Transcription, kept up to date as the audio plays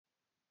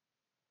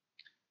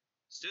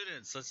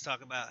Students, let's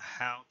talk about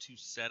how to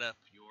set up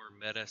your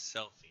meta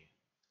selfie.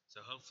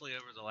 So hopefully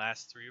over the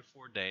last 3 or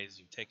 4 days,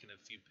 you've taken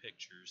a few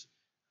pictures,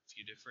 a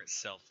few different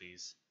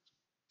selfies,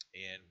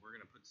 and we're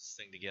going to put this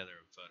thing together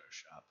in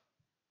Photoshop.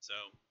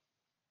 So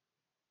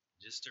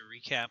just to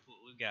recap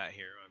what we've got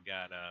here, I've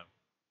got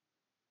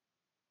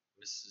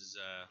Mrs.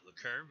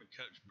 LeCurve and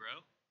Coach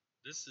Bro.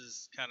 This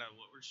is kind of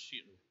what we're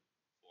shooting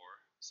for,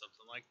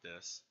 something like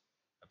this,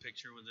 a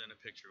picture within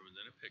a picture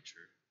within a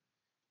picture.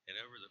 And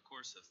over the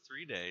course of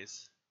 3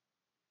 days,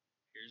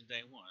 here's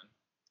day one.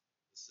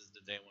 This is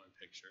the day one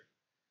picture.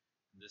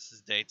 This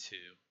is day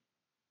two.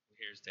 And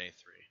here's day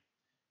three.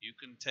 You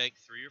can take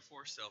 3 or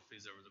 4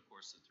 selfies over the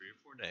course of 3 or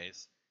 4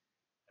 days,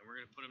 and we're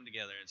going to put them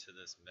together into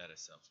this meta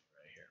selfie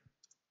right here.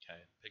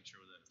 Okay,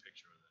 picture within a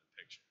picture within a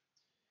picture.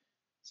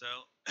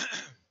 So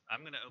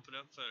I'm going to open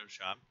up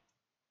Photoshop.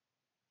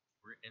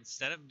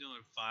 Instead of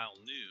doing File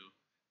New,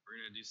 we're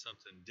going to do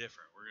something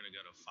different. We're going to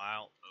go to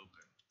File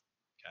Open.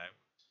 Okay,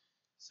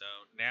 so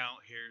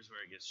now here's where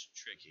it gets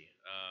tricky.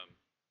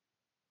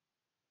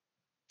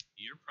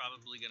 You're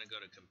probably going to go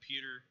to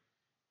Computer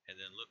and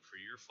then look for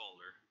your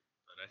folder,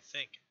 but I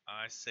think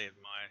I saved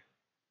my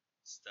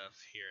stuff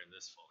here in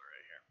this folder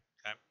right here.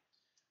 Okay,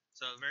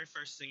 so the very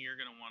first thing you're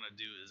going to want to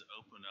do is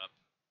open up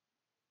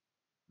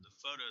the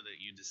photo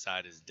that you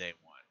decide is day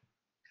one.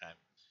 Okay,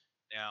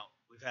 now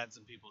we've had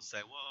some people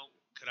say, well,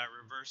 could I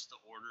reverse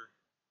the order?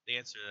 The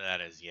answer to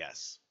that is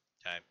yes.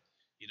 Okay,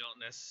 you don't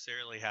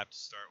necessarily have to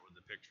start with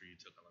the picture you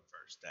took on the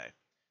first day,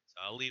 so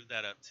I'll leave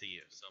that up to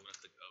you. So I'm going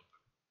to click open,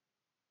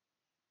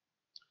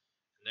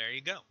 and there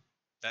you go.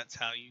 That's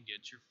how you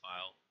get your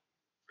file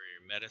for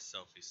your meta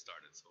selfie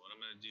started. So what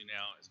I'm going to do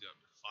now is go up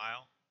to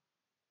File.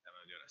 I'm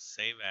going to go to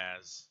Save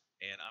As,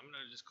 and I'm going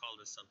to just call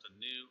this something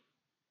new.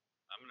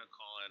 I'm going to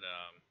call it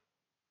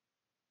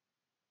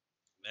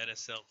meta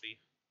selfie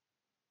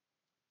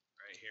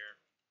right here.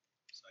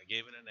 So I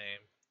gave it a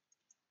name,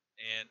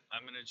 and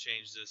I'm going to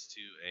change this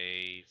to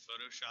a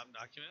Photoshop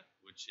document,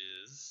 which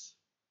is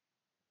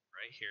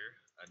right here,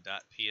 a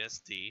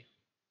 .psd.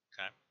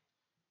 Okay,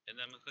 and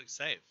then I'm going to click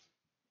Save.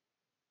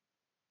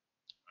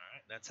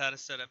 Alright, that's how to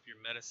set up your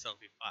meta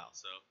selfie file.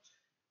 So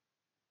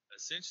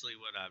essentially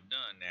what I've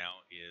done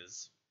now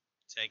is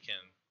taken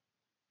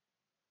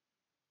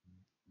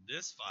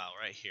this file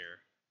right here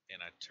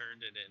and I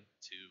turned it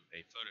into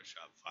a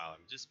Photoshop file.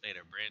 I've just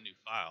made a brand new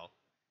file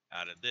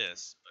out of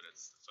this, but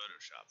it's the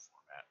Photoshop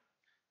format.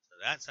 So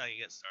that's how you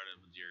get started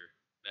with your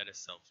meta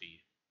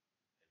selfie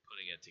and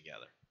putting it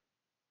together.